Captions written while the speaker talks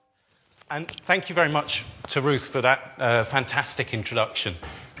And thank you very much to Ruth for that fantastic introduction.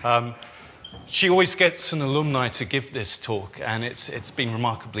 She always gets an alumni to give this talk, and it's been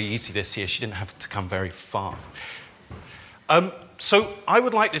remarkably easy this year. She didn't have to come very far. So I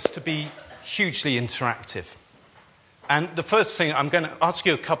would like this to be hugely interactive. And the first thing, I'm going to ask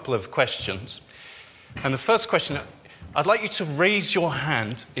you a couple of questions. And the first question, I'd like you to raise your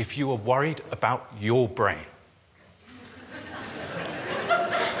hand if you are worried about your brain.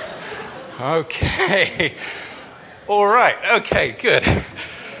 Okay. All right. Okay, good.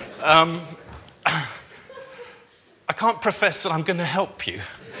 I can't profess that I'm going to help you.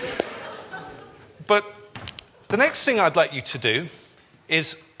 But the next thing I'd like you to do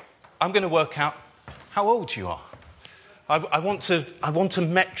is I'm going to work out how old you are. I want a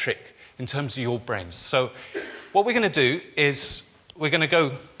metric in terms of your brains. So what we're going to do is we're going to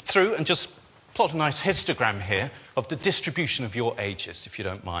go through and just plot a nice histogram here of the distribution of your ages, if you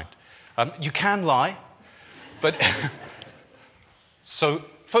don't mind. You can lie, but... So,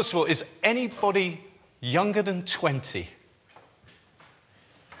 first of all, is anybody younger than 20?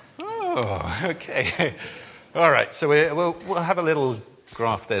 Oh, okay. All right, so we'll have a little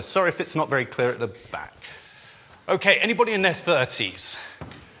graph there. Sorry if it's not very clear at the back. Okay, anybody in their 30s?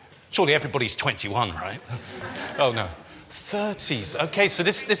 Surely everybody's 21, right? Oh, no. 30s. Okay, so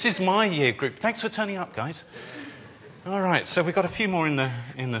this is my year group. Thanks for turning up, guys. All right, so we've got a few more in the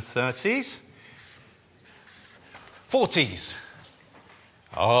 30s. 40s.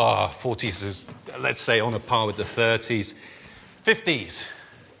 Oh, 40s is, let's say, on a par with the 30s. 50s.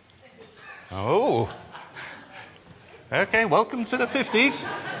 Oh. Okay, welcome to the 50s.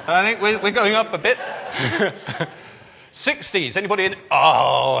 I think we're going up a bit. 60s. Anybody in?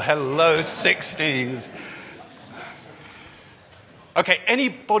 Oh, hello, 60s. Okay,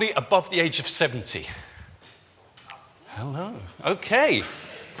 anybody above the age of 70? Hello. Okay.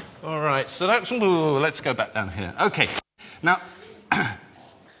 All right, so that's... Ooh, let's go back down here. Okay. Now,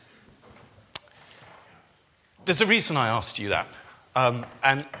 there's a reason I asked you that.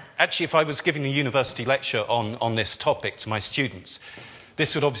 And actually, if I was giving a university lecture on this topic to my students,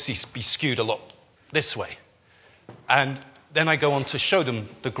 this would obviously be skewed a lot this way. And then I go on to show them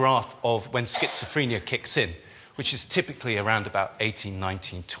the graph of when schizophrenia kicks in, which is typically around about 18,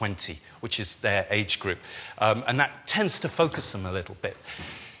 19, 20, which is their age group. And that tends to focus them a little bit.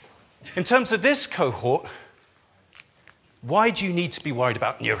 In terms of this cohort, why do you need to be worried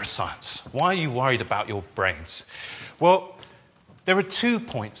about neuroscience? Why are you worried about your brains? Well, there are 2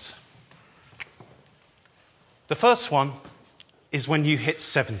 points. The first one is when you hit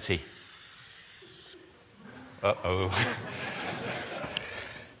 70. Uh-oh.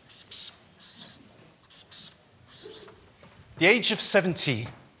 The age of 70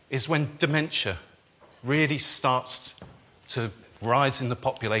 is when dementia really starts to rise in the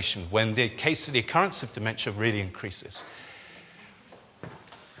population, when the occurrence of dementia really increases.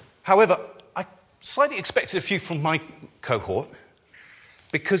 However, I slightly expected a few from my cohort,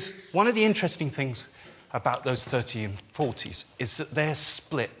 because one of the interesting things about those 30 and 40s is that they're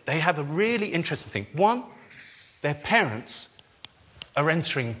split. They have a really interesting thing. One, their parents are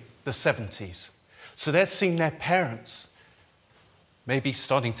entering the 70s. So they're seeing their parents maybe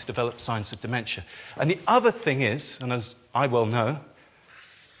starting to develop signs of dementia. And the other thing is, and as I well know,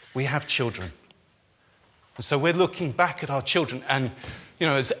 we have children. And so we're looking back at our children, and, you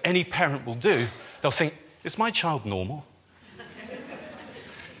know, as any parent will do, they'll think, is my child normal?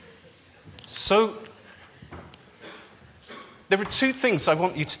 So there are 2 things I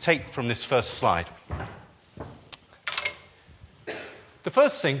want you to take from this first slide. The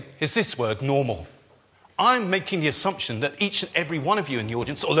first thing is this word, normal. I'm making the assumption that each and every one of you in the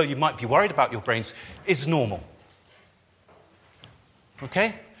audience, although you might be worried about your brains, is normal.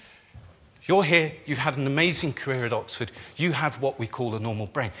 Okay? You're here, you've had an amazing career at Oxford, you have what we call a normal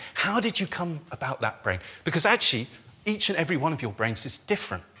brain. How did you come about that brain? Because actually, each and every one of your brains is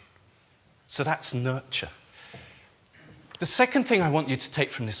different. So that's nurture. The second thing I want you to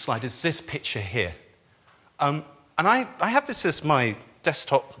take from this slide is this picture here. And I have this as my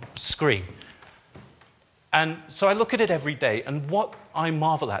desktop screen. And so I look at it every day, and what I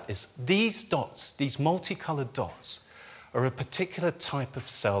marvel at is these dots, these multicolored dots, are a particular type of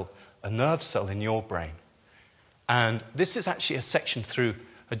cell, a nerve cell in your brain. And this is actually a section through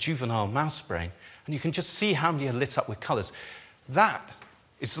a juvenile mouse brain, and you can just see how many are lit up with colors. That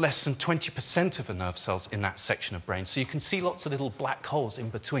is less than 20% of the nerve cells in that section of brain. So you can see lots of little black holes in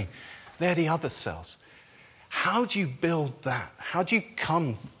between. They're the other cells. How do you build that? How do you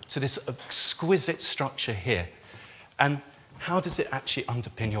come to this exquisite structure here? And how does it actually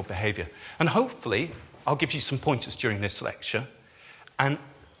underpin your behavior? And hopefully, I'll give you some pointers during this lecture. And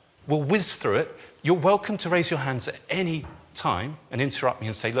we'll whiz through it. You're welcome to raise your hands at any time and interrupt me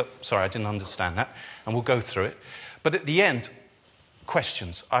and say, look, sorry, I didn't understand that, and we'll go through it. But at the end,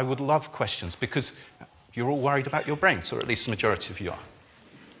 questions. I would love questions because you're all worried about your brains, or at least the majority of you are.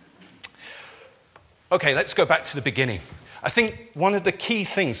 Okay, let's go back to the beginning. I think one of the key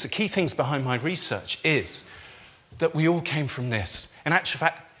things behind my research is that we all came from this. In actual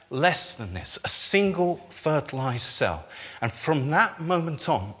fact, less than this, a single fertilized cell. And from that moment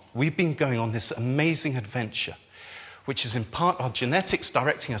on, we've been going on this amazing adventure, which is in part our genetics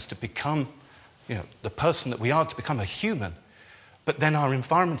directing us to become, the person that we are, to become a human. But then our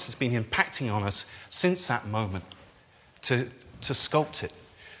environment has been impacting on us since that moment to sculpt it.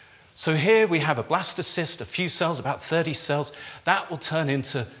 So here we have a blastocyst, a few cells, about 30 cells. That will turn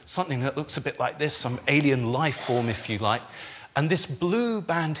into something that looks a bit like this, some alien life form, if you like. And this blue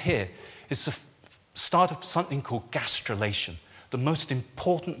band here is the start of something called gastrulation, the most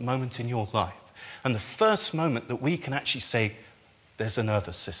important moment in your life. And the first moment that we can actually say, there's a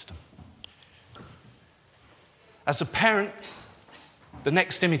nervous system. As a parent, the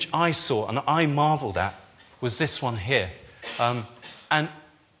next image I saw, and I marveled at, was this one here. And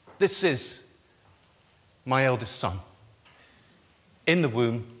this is my eldest son in the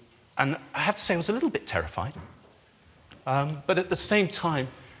womb. And I have to say, I was a little bit terrified. But at the same time,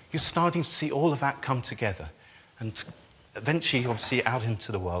 you're starting to see all of that come together. And eventually, obviously, out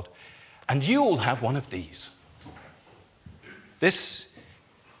into the world. And you all have one of these. This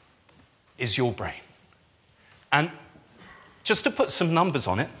is your brain. And just to put some numbers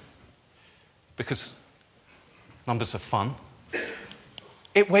on it, because numbers are fun,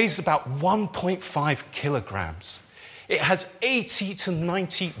 it weighs about 1.5 kilograms. It has 80 to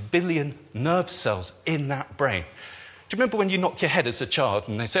 90 billion nerve cells in that brain. Do you remember when you knocked your head as a child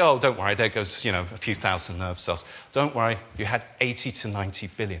and they say, oh, don't worry, there goes, a few thousand nerve cells. Don't worry, you had 80 to 90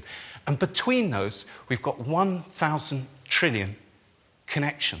 billion. And between those, we've got 1,000 trillion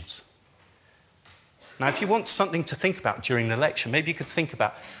connections. Now, if you want something to think about during the lecture, maybe you could think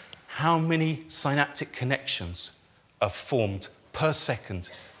about how many synaptic connections are formed per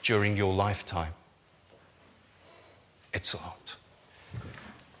second during your lifetime. It's a lot.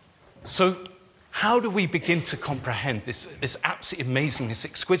 So how do we begin to comprehend this absolutely amazing, this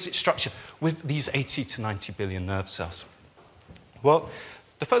exquisite structure with these 80 to 90 billion nerve cells? Well,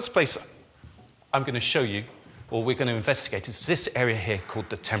 the first place I'm going to show you, or we're going to investigate, is this area here called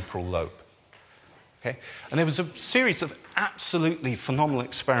the temporal lobe. Okay? And there was a series of absolutely phenomenal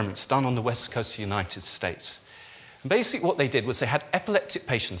experiments done on the west coast of the United States. And basically what they did was they had epileptic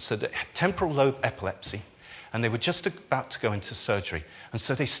patients, so that had temporal lobe epilepsy, and they were just about to go into surgery. And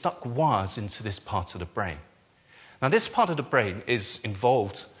so they stuck wires into this part of the brain. Now, this part of the brain is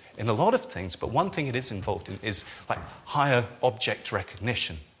involved in a lot of things, but one thing it is involved in is like higher object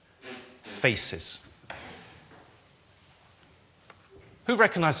recognition, faces. Who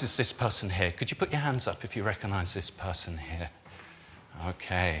recognizes this person here? Could you put your hands up if you recognize this person here?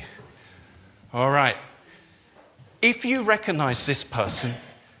 Okay. All right. If you recognize this person,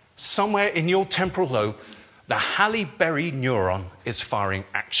 somewhere in your temporal lobe, the Halle Berry neuron is firing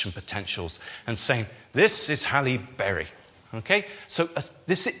action potentials and saying, this is Halle Berry. Okay? So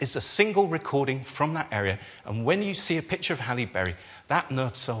this is a single recording from that area, and when you see a picture of Halle Berry, that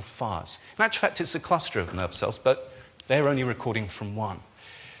nerve cell fires. In actual fact, it's a cluster of nerve cells, but they're only recording from one.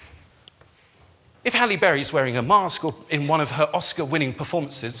 If Halle Berry's wearing a mask or in one of her Oscar-winning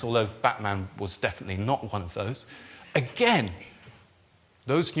performances, although Batman was definitely not one of those, again,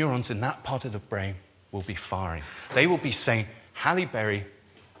 those neurons in that part of the brain will be firing. They will be saying, Halle Berry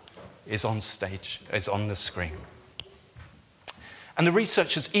is on stage, is on the screen. And the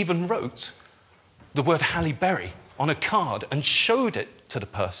researchers even wrote the word Halle Berry on a card and showed it to the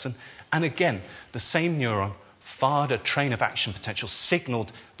person. And again, the same neuron fired a train of action potential,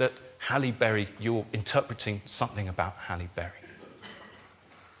 signaled that Halle Berry, you're interpreting something about Halle Berry.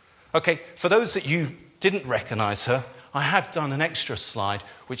 Okay, for those that you didn't recognize her, I have done an extra slide,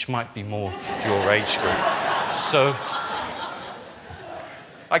 which might be more your age group. So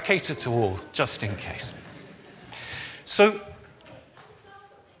I cater to all, just in case. So,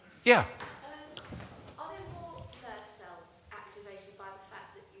 yeah. Are there more nerve cells activated by the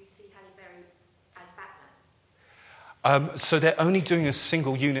fact that you see Halle Berry as Batman? So they're only doing a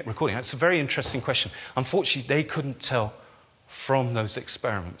single unit recording. That's a very interesting question. Unfortunately, they couldn't tell from those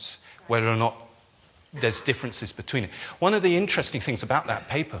experiments whether or not there's differences between it. One of the interesting things about that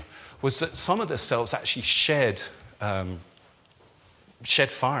paper was that some of the cells actually shared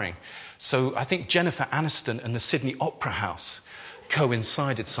firing. So I think Jennifer Aniston and the Sydney Opera House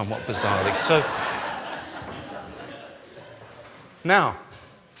coincided somewhat bizarrely. So now,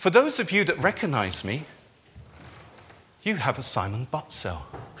 for those of you that recognize me, you have a Simon Butt cell.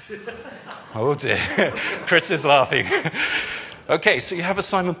 Oh dear, Chris is laughing. Okay, so you have a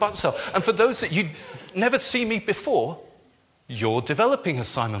Simon Butt cell. And for those that you never see me before, you're developing a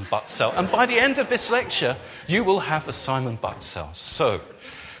Simon Butt cell. And by the end of this lecture, you will have a Simon Butt cell. So,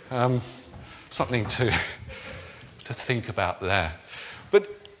 something to think about there. But,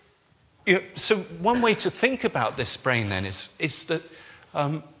 so one way to think about this brain then is that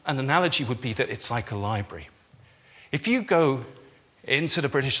an analogy would be that it's like a library. If you go into the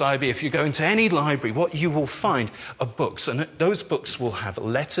British Library, if you go into any library, what you will find are books, and those books will have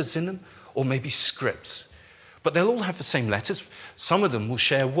letters in them or maybe scripts. But they'll all have the same letters. Some of them will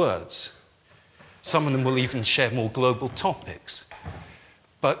share words. Some of them will even share more global topics.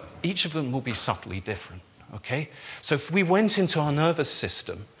 But each of them will be subtly different, okay? So if we went into our nervous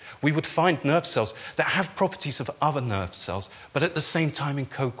system, we would find nerve cells that have properties of other nerve cells, but at the same time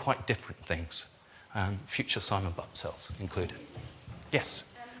encode quite different things. Future Simon Butt cells included. Yes?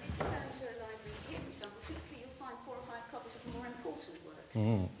 If you go into a library here, for example, typically you'll find 4 or 5 copies of more important works.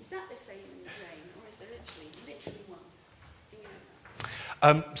 Is that the same in the brain, or is there literally one? Do you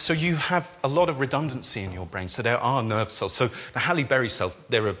know that? So you have a lot of redundancy in your brain. So there are nerve cells. So the Halle-Berry cells,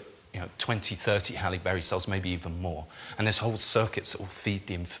 there are 20, 30 Halle-Berry cells, maybe even more. And there's whole circuits that will feed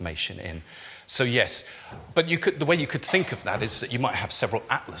the information in. So yes, but the way you could think of that is that you might have several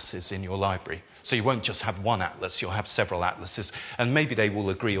atlases in your library. So you won't just have one atlas, you'll have several atlases, and maybe they will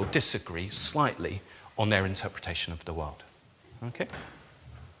agree or disagree slightly on their interpretation of the world. Okay?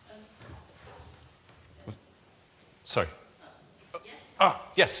 Sorry. Yes?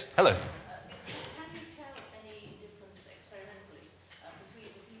 Yes, hello. Can you tell any difference experimentally between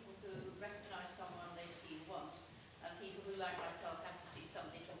the people who recognise someone they've seen once and people who, like myself, have to see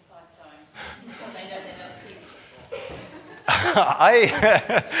somebody 25 times before they know they've never seen it before?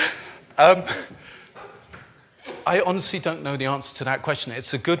 I honestly don't know the answer to that question.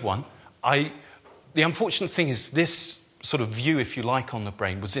 It's a good one. The unfortunate thing is this sort of view, if you like, on the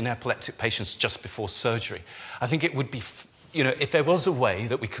brain was in epileptic patients just before surgery. I think it would be, if there was a way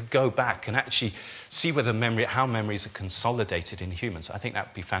that we could go back and actually see how memories are consolidated in humans, I think that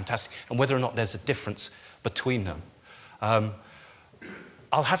would be fantastic, and whether or not there's a difference between them.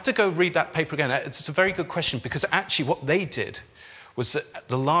 I'll have to go read that paper again. It's a very good question, because actually what they did was that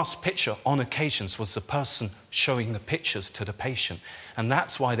the last picture, on occasions, was the person showing the pictures to the patient. And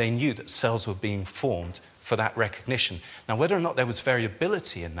that's why they knew that cells were being formed for that recognition. Now, whether or not there was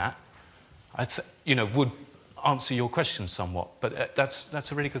variability in that, would answer your question somewhat. But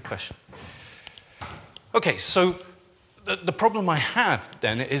that's a really good question. Okay, so the problem I have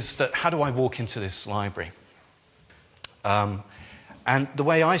then is that how do I walk into this library? And the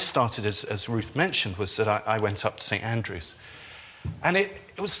way I started, as Ruth mentioned, was that I went up to St. Andrews. And it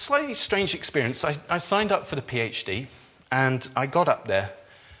was a slightly strange experience. I signed up for the PhD, and I got up there,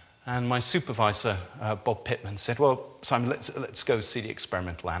 and my supervisor, Bob Pittman, said, well, Simon, let's go see the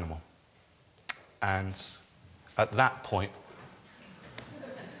experimental animal. And at that point,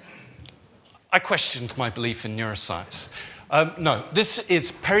 I questioned my belief in neuroscience. No, this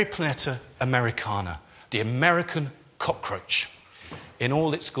is Periplaneta americana, the American cockroach, in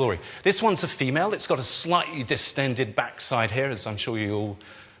all its glory. This one's a female. It's got a slightly distended backside here, as I'm sure you all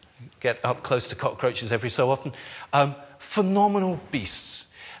get up close to cockroaches every so often. Phenomenal beasts.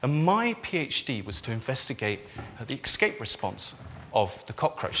 And my PhD was to investigate the escape response of the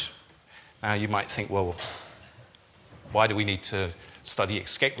cockroach. Now, you might think, well, why do we need to study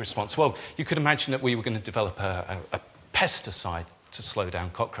escape response? Well, you could imagine that we were going to develop a pesticide to slow down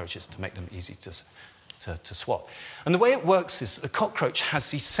cockroaches, to make them easy to swat. And the way it works is the cockroach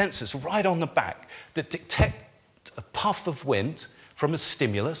has these sensors right on the back that detect a puff of wind from a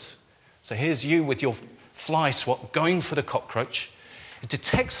stimulus. So here's you with your fly swat going for the cockroach. It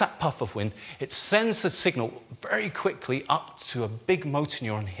detects that puff of wind. It sends the signal very quickly up to a big motor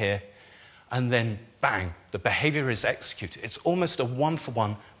neuron here, and then bang, the behavior is executed. It's almost a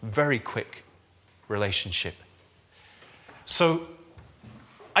one-for-one, very quick relationship. So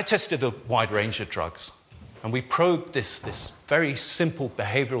I tested a wide range of drugs, and we probed this very simple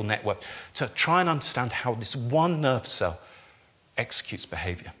behavioral network to try and understand how this one nerve cell executes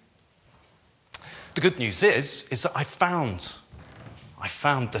behavior. The good news is that I found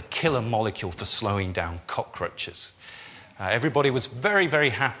the killer molecule for slowing down cockroaches. Everybody was very, very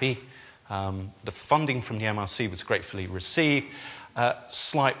happy. The funding from the MRC was gratefully received.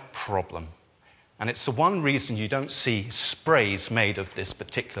 Slight problem. And it's the one reason you don't see sprays made of this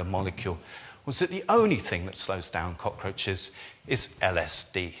particular molecule, was that the only thing that slows down cockroaches is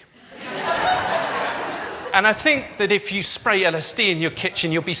LSD. And I think that if you spray LSD in your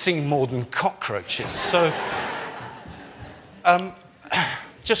kitchen, you'll be seeing more than cockroaches. So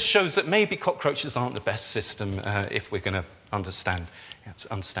just shows that maybe cockroaches aren't the best system if we're going to understand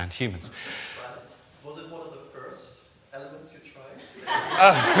humans. Was it one of the first elements you tried?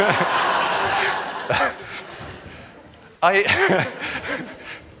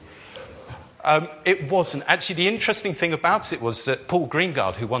 It wasn't. Actually, the interesting thing about it was that Paul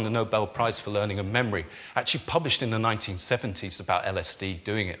Greengard, who won the Nobel Prize for Learning and Memory, actually published in the 1970s about LSD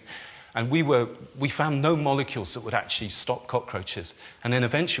doing it. And we found no molecules that would actually stop cockroaches. And then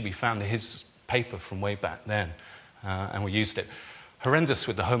eventually we found his paper from way back then, and we used it. Horrendous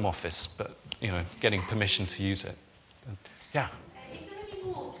with the Home Office, but, getting permission to use it. Yeah. Is there any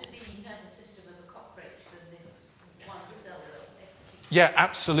more to the nervous system of a cockroach than this one cell that Yeah,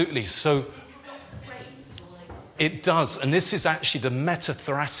 absolutely. So it does, and this is actually the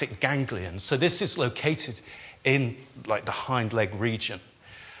metathoracic ganglion. So this is located in like the hind leg region.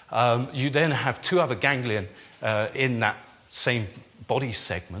 You then have two other ganglion in that same body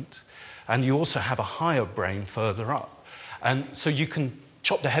segment, and you also have a higher brain further up. And so you can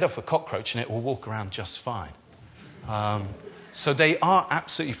chop the head off a cockroach and it will walk around just fine. So they are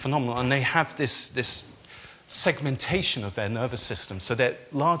absolutely phenomenal, and they have this segmentation of their nervous system, so they're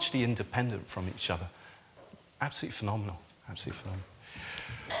largely independent from each other. Absolutely phenomenal, absolutely phenomenal.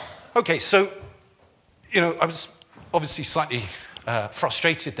 Okay, so, I was obviously slightly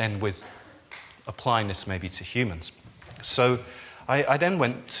frustrated then with applying this maybe to humans. So I then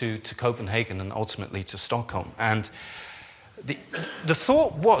went to Copenhagen and ultimately to Stockholm, and the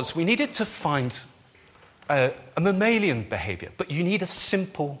thought was we needed to find a mammalian behavior, but you need a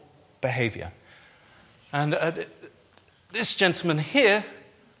simple behavior. And this gentleman here,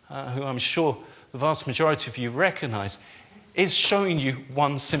 who I'm sure the vast majority of you recognize, is showing you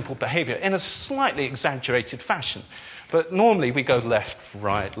one simple behavior in a slightly exaggerated fashion. But normally we go left,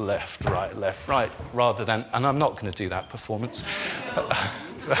 right, left, right, left, right, rather than, and I'm not going to do that performance.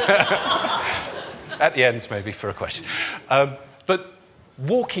 At the end, maybe, for a question. But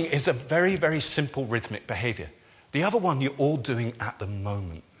walking is a very, very simple rhythmic behavior. The other one you're all doing at the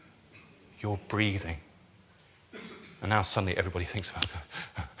moment. You're breathing. And now suddenly everybody thinks about it.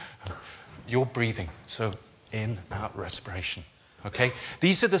 You're breathing. So in, out, respiration. Okay?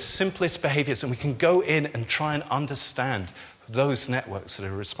 These are the simplest behaviors, and we can go in and try and understand those networks that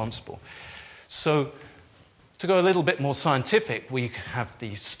are responsible. So to go a little bit more scientific, we have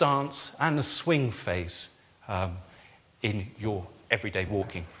the stance and the swing phase in your everyday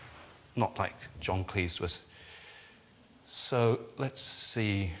walking, not like John Cleese was. So let's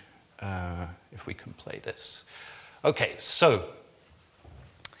see if we can play this. Okay, so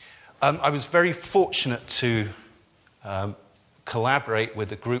I was very fortunate to collaborate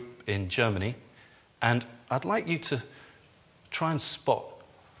with a group in Germany, and I'd like you to try and spot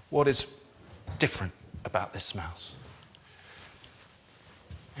what is different about this mouse.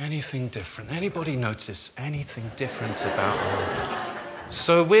 Anything different? Anybody notice anything different about it?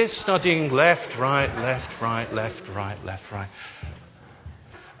 So we're studying left, right, left, right, left, right, left, right.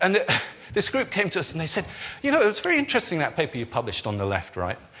 And this group came to us and they said, it was very interesting that paper you published on the left,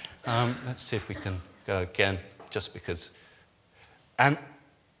 right? Let's see if we can go again, just because. And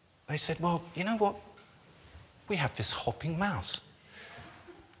they said, well, you know what? We have this hopping mouse.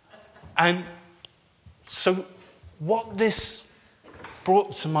 And so what this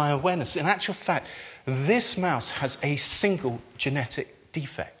brought to my awareness, in actual fact, this mouse has a single genetic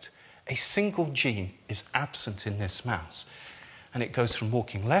defect. A single gene is absent in this mouse. And it goes from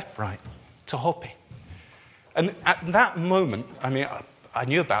walking left, right to hopping. And at that moment, I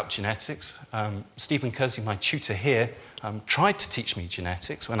knew about genetics. Stephen Kersey, my tutor here, tried to teach me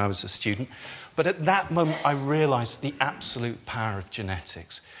genetics when I was a student. But at that moment, I realized the absolute power of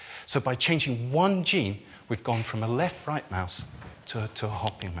genetics. So by changing one gene, we've gone from a left-right mouse to a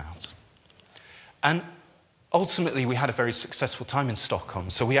hopping mouse. And ultimately, we had a very successful time in Stockholm.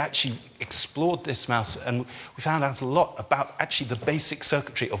 So we actually explored this mouse, and we found out a lot about actually the basic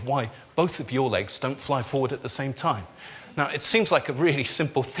circuitry of why both of your legs don't fly forward at the same time. Now, it seems like a really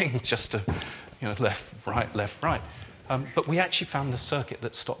simple thing just to, left, right. But we actually found the circuit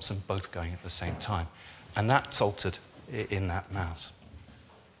that stops them both going at the same time. And that's altered in that mouse.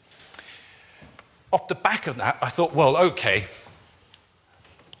 Off the back of that, I thought, well, okay,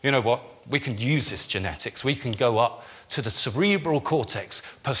 you know what? We can use this genetics. We can go up to the cerebral cortex,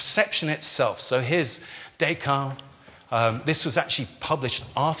 perception itself. So here's Descartes. This was actually published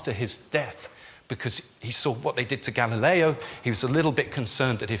after his death because he saw what they did to Galileo. He was a little bit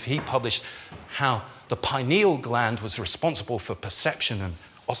concerned that if he published how the pineal gland was responsible for perception and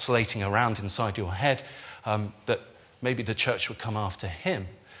oscillating around inside your head, that maybe the church would come after him.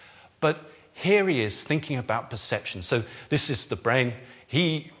 But here he is thinking about perception. So this is the brain.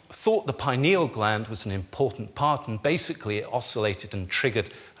 He thought the pineal gland was an important part, and basically it oscillated and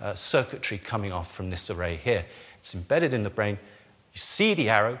triggered circuitry coming off from this array here. It's embedded in the brain. You see the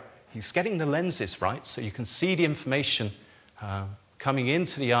arrow. He's getting the lenses right, so you can see the information coming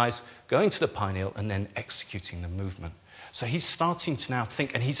into the eyes, going to the pineal, and then executing the movement. So he's starting to now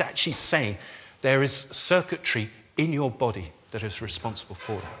think, and he's actually saying there is circuitry in your body that is responsible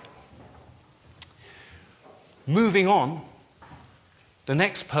for that. Moving on, the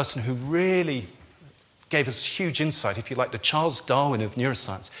next person who really gave us huge insight, if you like, the Charles Darwin of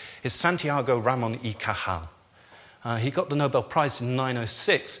neuroscience, is Santiago Ramon y Cajal. He got the Nobel Prize in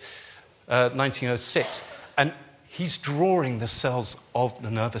 1906, and he's drawing the cells of the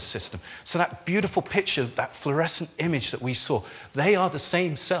nervous system. So that beautiful picture, that fluorescent image that we saw, they are the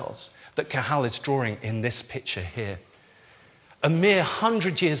same cells that Cajal is drawing in this picture here. A mere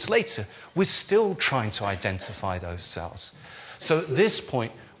 100 years later, we're still trying to identify those cells. So at this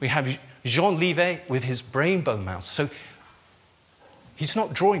point, we have Jean Livet with his brainbow mouse. So he's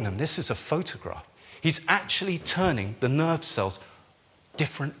not drawing them. This is a photograph. He's actually turning the nerve cells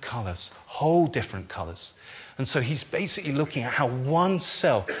different colors, whole different colors. And so he's basically looking at how one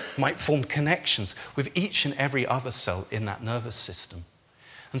cell might form connections with each and every other cell in that nervous system.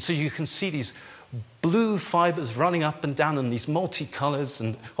 And so you can see these blue fibers running up and down in these multicolors,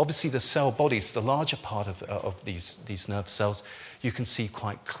 and obviously the cell body is the larger part of these nerve cells, you can see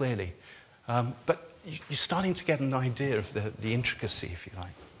quite clearly. But you're starting to get an idea of the intricacy, if you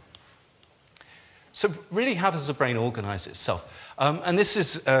like. So really, how does the brain organize itself? And this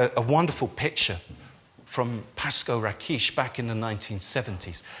is a wonderful picture from Pasco Rakish back in the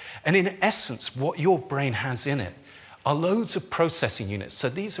 1970s. And in essence, what your brain has in it are loads of processing units. So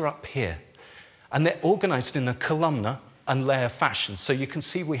these are up here. And they're organized in a columnar and layer fashion. So you can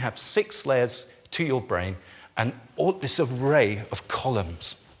see we have 6 layers to your brain and all this array of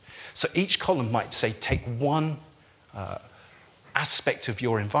columns. So each column might say, take one aspect of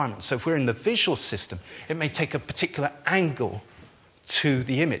your environment. So if we're in the visual system, it may take a particular angle to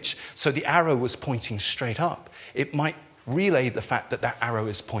the image. So the arrow was pointing straight up. It might relay the fact that that arrow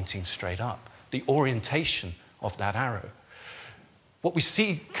is pointing straight up, the orientation of that arrow. What we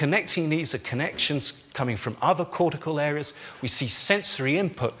see connecting these are connections coming from other cortical areas. We see sensory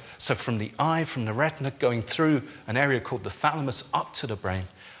input, so from the eye, from the retina, going through an area called the thalamus up to the brain.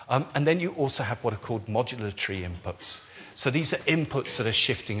 And then you also have what are called modulatory inputs. So these are inputs that are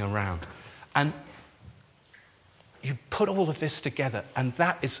shifting around. And you put all of this together, and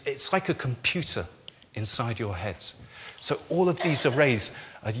it's like a computer inside your heads. So all of these arrays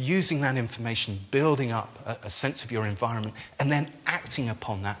are using that information, building up a sense of your environment, and then acting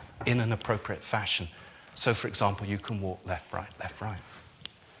upon that in an appropriate fashion. So, for example, you can walk left, right, left, right.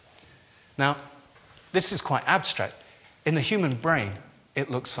 Now, this is quite abstract. In the human brain, it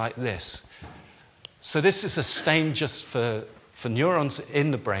looks like this. So this is a stain just for neurons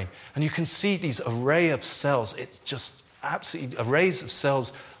in the brain. And you can see these array of cells. It's just absolutely arrays of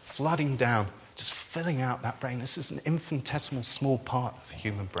cells flooding down, just filling out that brain. This is an infinitesimal small part of the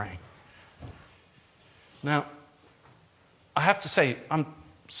human brain. Now, I have to say, I'm a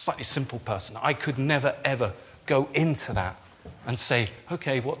slightly simple person. I could never, ever go into that and say,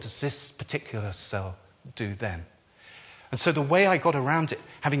 okay, what does this particular cell do then? And so the way I got around it,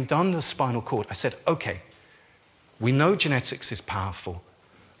 having done the spinal cord, I said, okay, we know genetics is powerful.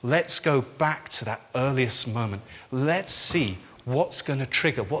 Let's go back to that earliest moment. Let's see what's going to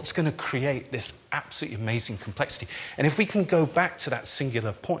trigger, what's going to create this absolutely amazing complexity. And if we can go back to that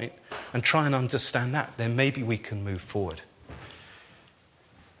singular point and try and understand that, then maybe we can move forward.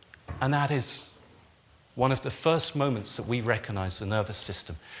 And that is one of the first moments that we recognize the nervous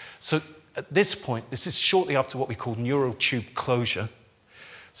system. So at this point, this is shortly after what we call neural tube closure.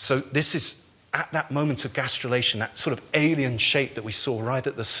 So this is at that moment of gastrulation, that sort of alien shape that we saw right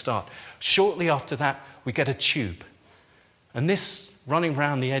at the start. Shortly after that, we get a tube. And this running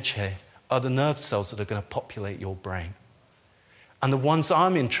around the edge here are the nerve cells that are going to populate your brain. And the ones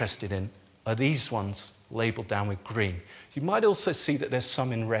I'm interested in are these ones labeled down with green. You might also see that there's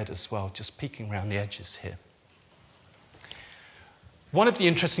some in red as well, just peeking around the edges here. One of the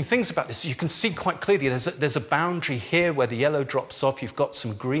interesting things about this, you can see quite clearly there's a boundary here where the yellow drops off. You've got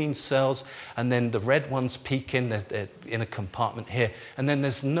some green cells, and then the red ones peek in. They're in a compartment here. And then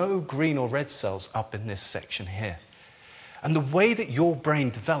there's no green or red cells up in this section here. And the way that your brain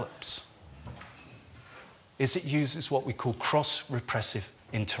develops is it uses what we call cross-repressive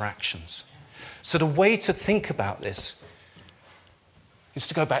interactions. So the way to think about this is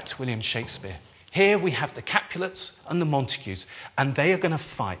to go back to William Shakespeare. Here we have the Capulets and the Montagues, and they are going to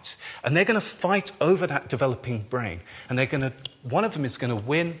fight. And they're going to fight over that developing brain. And one of them is going to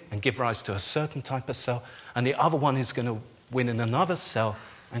win and give rise to a certain type of cell, and the other one is going to win in another cell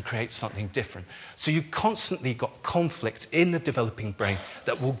and create something different. So you constantly got conflict in the developing brain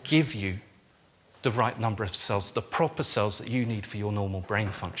that will give you the right number of cells, the proper cells that you need for your normal brain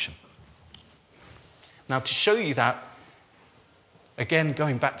function. Now, to show you that, again,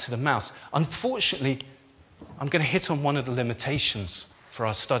 going back to the mouse, unfortunately, I'm going to hit on one of the limitations for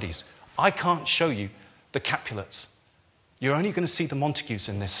our studies. I can't show you the Capulets. You're only going to see the Montagues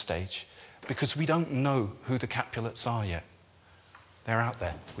in this stage because we don't know who the Capulets are yet. They're out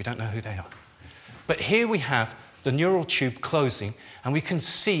there. We don't know who they are. But here we have the neural tube closing, and we can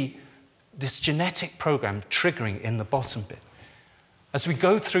see this genetic program triggering in the bottom bit. As we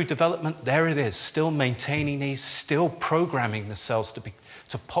go through development, there it is, still maintaining these, still programming the cells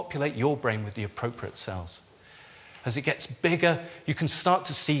to populate your brain with the appropriate cells. As it gets bigger, you can start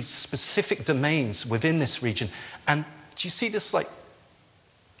to see specific domains within this region. And do you see this like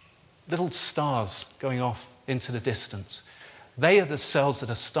little stars going off into the distance? They are the cells that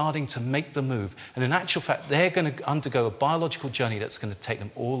are starting to make the move. And in actual fact, they're going to undergo a biological journey that's going to take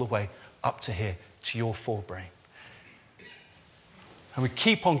them all the way up to here, to your forebrain. And we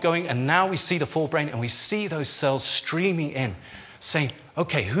keep on going, and now we see the forebrain, and we see those cells streaming in, saying,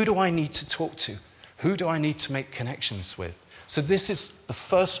 okay, who do I need to talk to? Who do I need to make connections with? So this is the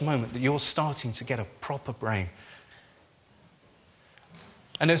first moment that you're starting to get a proper brain.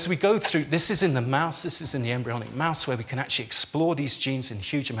 And as we go through, this is in the mouse, this is in the embryonic mouse, where we can actually explore these genes in a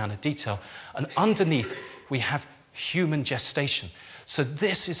huge amount of detail. And underneath, we have human gestation. So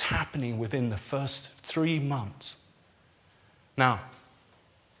this is happening within the first 3 months. Now,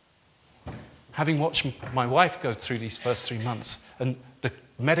 having watched my wife go through these first 3 months, and the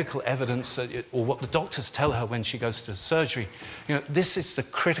medical evidence, or what the doctors tell her when she goes to surgery, this is the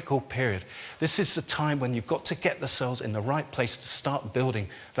critical period. This is the time when you've got to get the cells in the right place to start building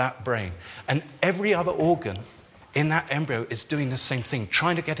that brain. And every other organ in that embryo is doing the same thing,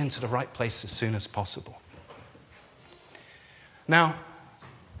 trying to get into the right place as soon as possible. Now,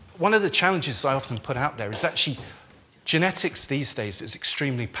 one of the challenges I often put out there is actually genetics these days is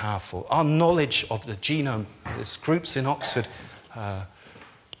extremely powerful. Our knowledge of the genome, there's groups in Oxford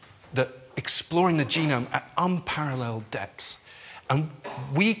that exploring the genome at unparalleled depths. And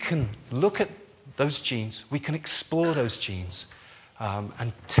we can look at those genes, we can explore those genes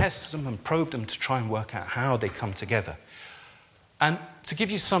and test them and probe them to try and work out how they come together. And to give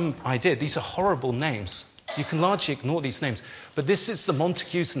you some idea, these are horrible names. You can largely ignore these names, but this is the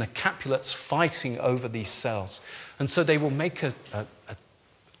Montagues and the Capulets fighting over these cells. And so they will make a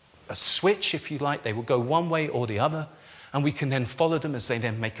switch, if you like. They will go one way or the other, and we can then follow them as they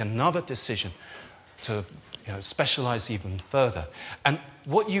then make another decision to specialize even further. And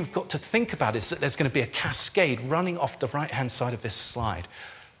what you've got to think about is that there's going to be a cascade running off the right-hand side of this slide.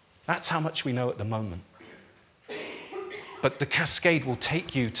 That's how much we know at the moment. But the cascade will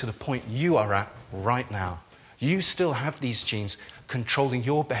take you to the point you are at right now. You still have these genes controlling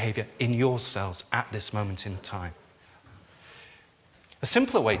your behavior in your cells at this moment in time. A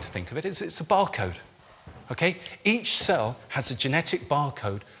simpler way to think of it is it's a barcode. Okay? Each cell has a genetic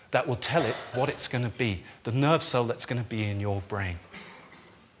barcode that will tell it what it's going to be, the nerve cell that's going to be in your brain.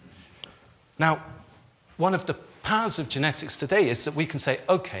 Now, one of the powers of genetics today is that we can say,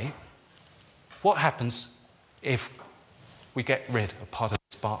 okay, what happens if we get rid of part of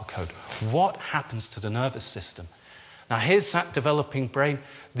this barcode? What happens to the nervous system? Now, here's that developing brain.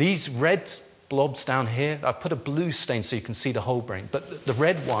 These red blobs down here, I've put a blue stain so you can see the whole brain, but the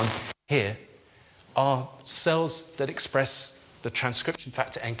red one here are cells that express the transcription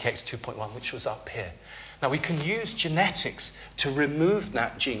factor NKX2.1, which was up here. Now, we can use genetics to remove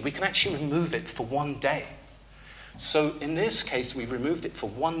that gene. We can actually remove it for 1 day. So in this case, we removed it for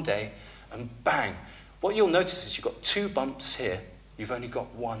 1 day, and bang. What you'll notice is you've got 2 bumps here. You've only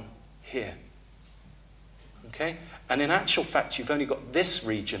got 1 here. Okay? And in actual fact, you've only got this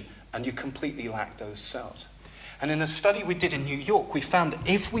region, and you completely lack those cells. And in a study we did in New York, we found that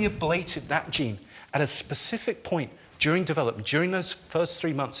if we ablated that gene at a specific point during development, during those first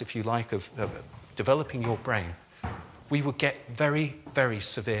 3 months, if you like, of developing your brain, we would get very, very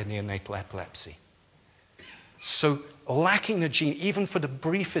severe neonatal epilepsy. So lacking the gene, even for the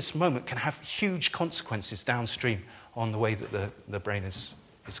briefest moment, can have huge consequences downstream on the way that the brain is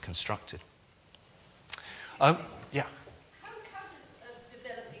constructed. Yeah. How does a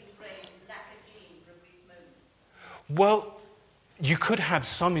developing brain lack a gene for a brief moment? Well, you could have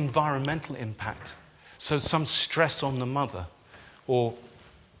some environmental impact, so some stress on the mother, or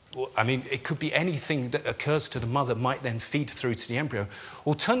I mean, it could be anything that occurs to the mother might then feed through to the embryo.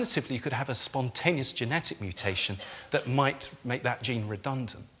 Alternatively, you could have a spontaneous genetic mutation that might make that gene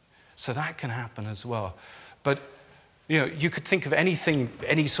redundant. So that can happen as well. But, you could think of anything,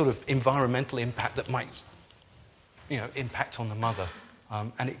 any sort of environmental impact that might, impact on the mother.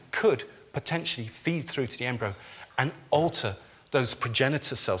 And it could potentially feed through to the embryo and alter those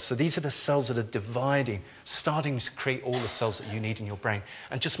progenitor cells. So these are the cells that are dividing, starting to create all the cells that you need in your brain,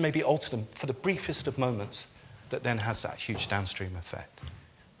 and just maybe alter them for the briefest of moments that then has that huge downstream effect.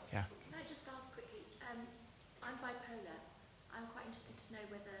 Yeah. Can I just ask quickly, I'm bipolar. I'm quite interested to know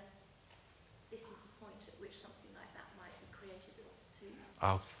whether this is the point at which something like that might be created too.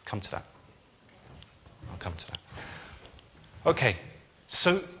 I'll come to that. Okay,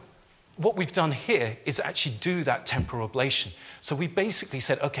 so what we've done here is actually do that temporal ablation. So we basically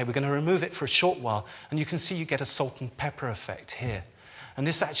said, okay, we're going to remove it for a short while, and you can see you get a salt and pepper effect here. And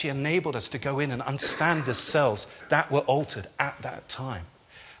this actually enabled us to go in and understand the cells that were altered at that time.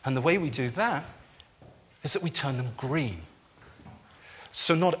 And the way we do that is that we turn them green.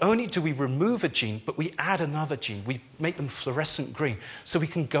 So not only do we remove a gene, but we add another gene. We make them fluorescent green, so we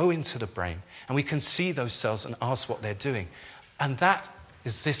can go into the brain, and we can see those cells and ask what they're doing. And that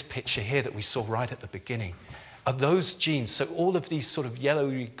is this picture here that we saw right at the beginning. Are those genes, so all of these sort of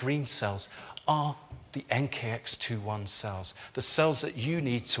yellowy green cells are the NKX2-1 cells, the cells that you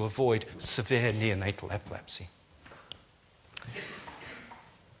need to avoid severe neonatal epilepsy.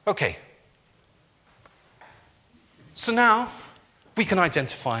 Okay. So now we can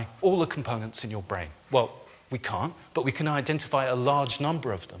identify all the components in your brain. Well, we can't, but we can identify a large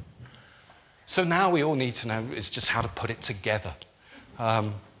number of them. So now we all need to know is just how to put it together.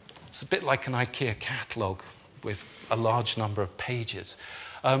 It's a bit like an IKEA catalogue with a large number of pages.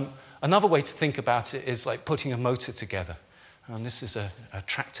 Another way to think about it is like putting a motor together. And this is a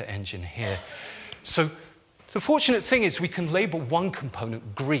tractor engine here. So the fortunate thing is we can label one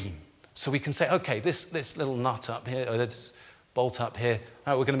component green. So we can say, okay, this little nut up here, or this bolt up here,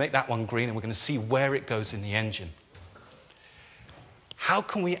 we're going to make that one green, and we're going to see where it goes in the engine. How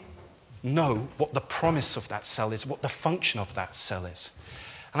can we know what the promise of that cell is, what the function of that cell is?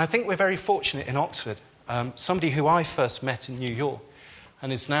 And I think we're very fortunate in Oxford. Somebody who I first met in New York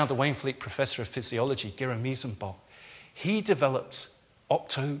and is now the Waynflete Professor of Physiology, Gira Miesenbach, he developed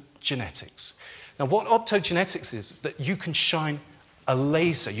optogenetics. Now, what optogenetics is that you can shine a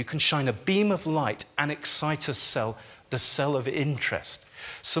laser, you can shine a beam of light and excite a cell, the cell of interest.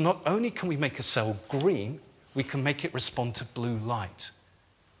 So not only can we make a cell green, we can make it respond to blue light,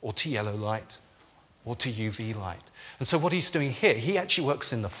 or to yellow light, or to UV light. And so what he's doing here, he actually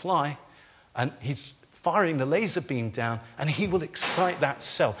works in the fly, and he's firing the laser beam down, and he will excite that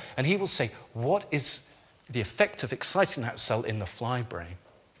cell. And he will say, what is the effect of exciting that cell in the fly brain?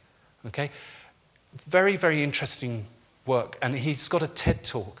 Okay? Very, very interesting work. And he's got a TED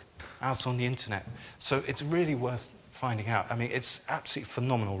talk out on the internet. So it's really worth finding out. I mean, it's absolutely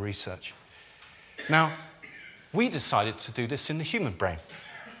phenomenal research. Now, we decided to do this in the human brain.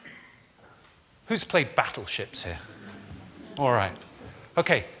 Who's played Battleships here? All right.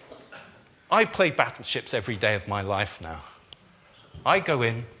 Okay. I play Battleships every day of my life now. I go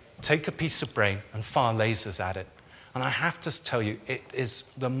in, take a piece of brain, and fire lasers at it. And I have to tell you, it is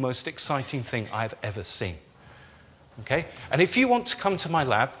the most exciting thing I've ever seen. Okay? And if you want to come to my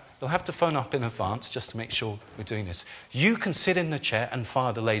lab, you'll have to phone up in advance just to make sure we're doing this. You can sit in the chair and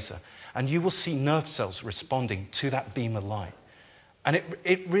fire the laser, and you will see nerve cells responding to that beam of light. And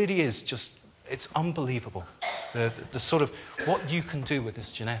it really is just, it's unbelievable, the sort of what you can do with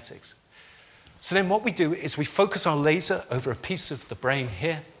this genetics. So then what we do is we focus our laser over a piece of the brain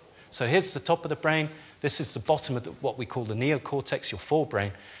here. So here's the top of the brain. This is the bottom of what we call the neocortex, your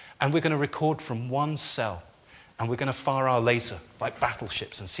forebrain. And we're going to record from one cell. And we're going to fire our laser like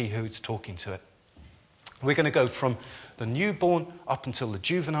battleships and see who's talking to it. We're going to go from the newborn up until the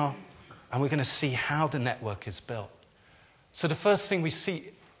juvenile, and we're going to see how the network is built. So the first thing we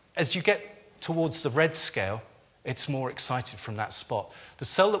see, as you get towards the red scale, it's more excited from that spot. The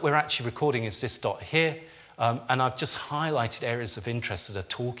cell that we're actually recording is this dot here, and I've just highlighted areas of interest that are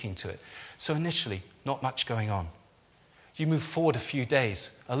talking to it. So initially, not much going on. You move forward a few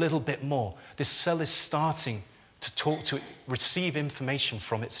days, a little bit more. This cell is starting to talk to it, receive information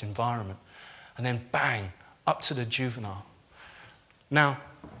from its environment, and then bang, up to the juvenile. Now,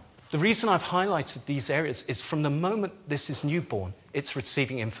 the reason I've highlighted these areas is from the moment this is newborn, it's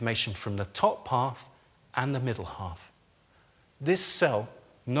receiving information from the top half and the middle half. This cell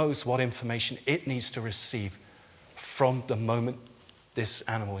knows what information it needs to receive from the moment this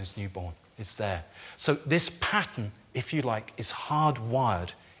animal is newborn. It's there. So this pattern, if you like, is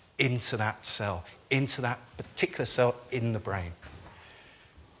hardwired into that cell, into that particular cell in the brain.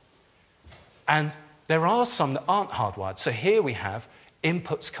 And there are some that aren't hardwired. So here we have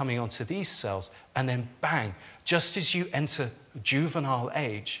inputs coming onto these cells, and then bang, just as you enter juvenile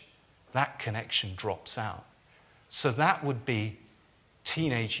age, that connection drops out. So that would be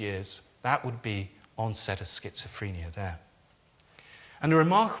teenage years, that would be onset of schizophrenia there. And the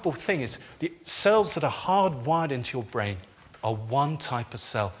remarkable thing is the cells that are hardwired into your brain are one type of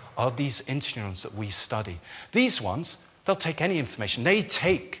cell, are these interneurons that we study. These ones, they'll take any information. They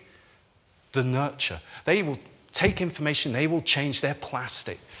take the nurture. They will take information, they will change their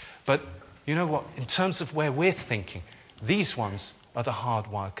plastic. But you know what? In terms of where we're thinking, these ones are the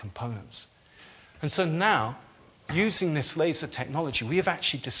hardwired components. And so now, using this laser technology, we have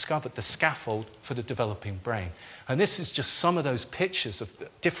actually discovered the scaffold for the developing brain. And this is just some of those pictures of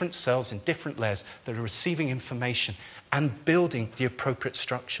different cells in different layers that are receiving information and building the appropriate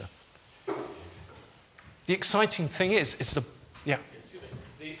structure. The exciting thing is the... Yeah. Excuse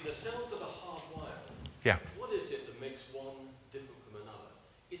me. The cells that are hardwired, Yeah. what is it that makes one different from another?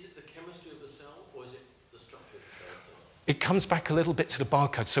 Is it the chemistry of the cell, or is it the structure of the cell itself? It comes back a little bit to the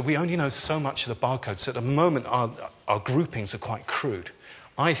barcode. So we only know so much of the barcode. So at the moment, our groupings are quite crude.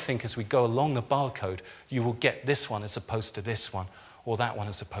 I think as we go along the barcode, you will get this one as opposed to this one, or that one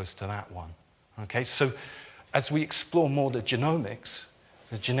as opposed to that one. Okay, so as we explore more the genomics,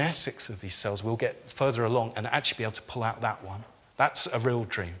 the genetics of these cells, we'll get further along and actually be able to pull out that one. That's a real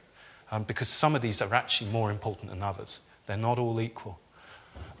dream, because some of these are actually more important than others. They're not all equal.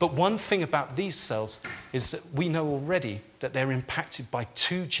 But one thing about these cells is that we know already that they're impacted by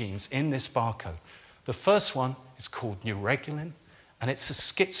two genes in this barcode. The first one is called neuregulin, and it's a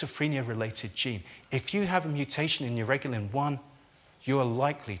schizophrenia-related gene. If you have a mutation in neuregulin 1, you are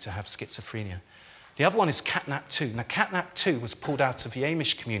likely to have schizophrenia. The other one is CatNap2. Now, CatNap2 was pulled out of the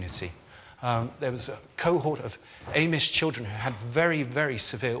Amish community. There was a cohort of Amish children who had very, very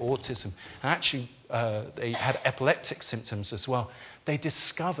severe autism, and actually they had epileptic symptoms as well. They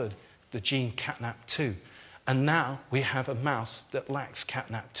discovered the gene CatNap2, and now we have a mouse that lacks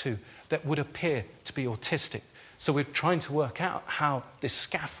CatNap2 that would appear to be autistic. So we're trying to work out how this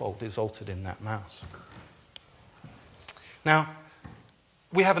scaffold is altered in that mouse. Now,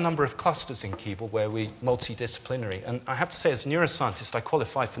 we have a number of clusters in Keble where we're multidisciplinary, and I have to say as a neuroscientist I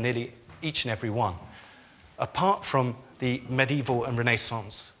qualify for nearly each and every one, apart from the medieval and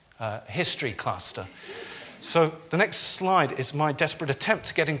Renaissance history cluster. So the next slide is my desperate attempt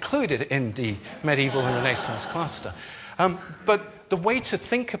to get included in the medieval and Renaissance cluster. But the way to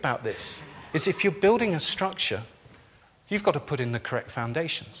think about this is if you're building a structure, you've got to put in the correct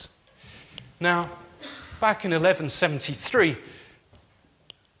foundations. Now, back in 1173,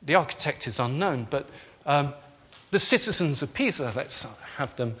 the architect is unknown, but the citizens of Pisa, let's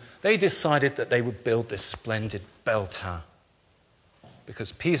have them, they decided that they would build this splendid bell tower.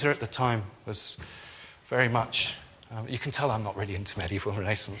 Because Pisa at the time was very much, you can tell I'm not really into medieval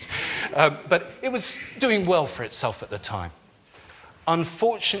Renaissance, but it was doing well for itself at the time.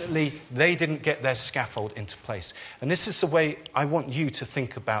 Unfortunately, they didn't get their scaffold into place. And this is the way I want you to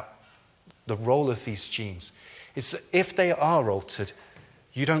think about the role of these genes. It's that if they are altered,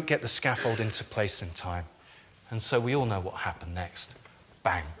 you don't get the scaffold into place in time. And so we all know what happened next.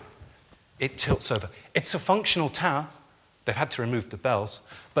 Bang. It tilts over. It's a functional tower. They've had to remove the bells,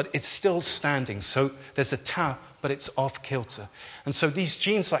 but it's still standing. So there's a tower, but it's off kilter. And so these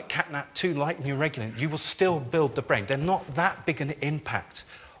genes like CatNap2, like neuregulin, you will still build the brain. They're not that big an impact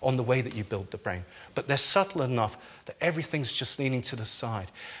on the way that you build the brain, but they're subtle enough that everything's just leaning to the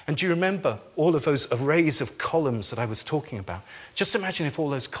side. And do you remember all of those arrays of columns that I was talking about? Just imagine if all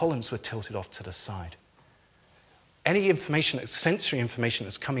those columns were tilted off to the side. Any information, sensory information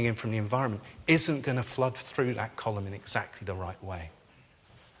that's coming in from the environment isn't going to flood through that column in exactly the right way.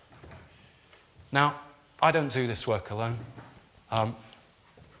 Now, I don't do this work alone.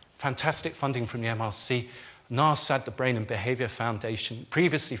 Fantastic funding from the MRC, NARSAD, the Brain and Behavior Foundation,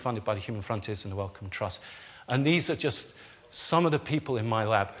 previously funded by the Human Frontiers and the Wellcome Trust. And these are just some of the people in my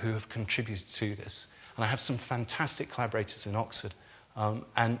lab who have contributed to this. And I have some fantastic collaborators in Oxford.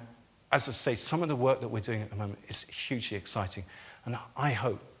 And as I say, some of the work that we're doing at the moment is hugely exciting. And I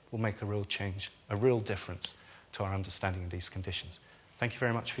hope will make a real change, a real difference to our understanding of these conditions. Thank you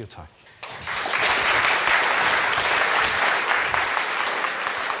very much for your time.